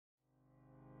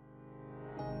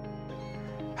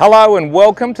Hello and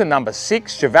welcome to number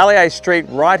 6 Chevalier Street,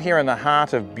 right here in the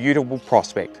heart of beautiful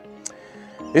Prospect.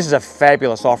 This is a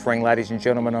fabulous offering, ladies and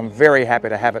gentlemen. I'm very happy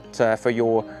to have it for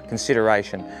your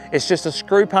consideration. It's just a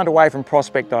screw punt away from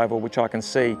Prospect Oval, which I can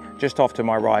see just off to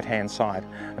my right hand side.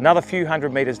 Another few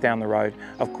hundred metres down the road,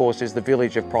 of course, is the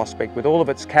village of Prospect with all of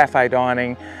its cafe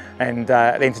dining and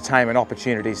entertainment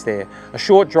opportunities there. A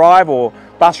short drive or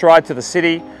bus ride to the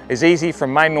city is easy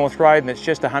from Main North Road, and it's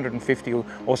just 150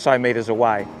 or so metres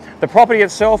away. The property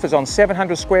itself is on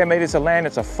 700 square metres of land.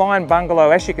 It's a fine bungalow,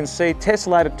 as you can see,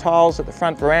 tessellated tiles at the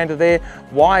front veranda there,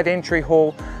 wide entry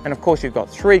hall, and of course you've got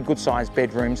 3 good-sized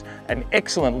bedrooms, an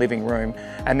excellent living room,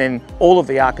 and then all of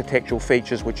the architectural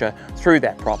features which are through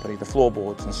that property, the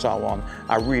floorboards and so on,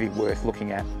 are really worth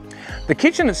looking at. The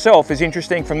kitchen itself is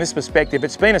interesting from this perspective.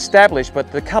 It's been established,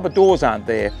 but the cupboard doors aren't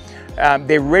there.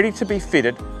 They're ready to be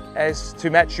fitted as to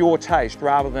match your taste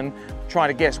rather than trying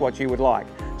to guess what you would like.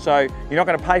 So you're not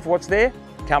going to pay for what's there.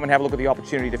 Come and have a look at the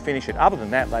opportunity to finish it. Other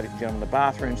than that, ladies and gentlemen, the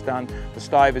bathroom's done, the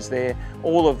stove is there,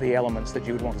 all of the elements that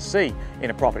you would want to see in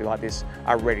a property like this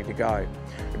are ready to go.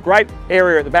 A great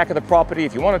area at the back of the property.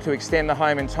 If you wanted to extend the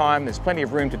home in time, there's plenty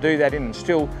of room to do that in and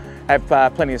still have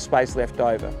plenty of space left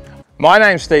over. My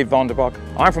name's Steve Vonderbock.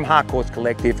 I'm from Harcourts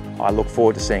Collective. I look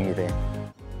forward to seeing you there.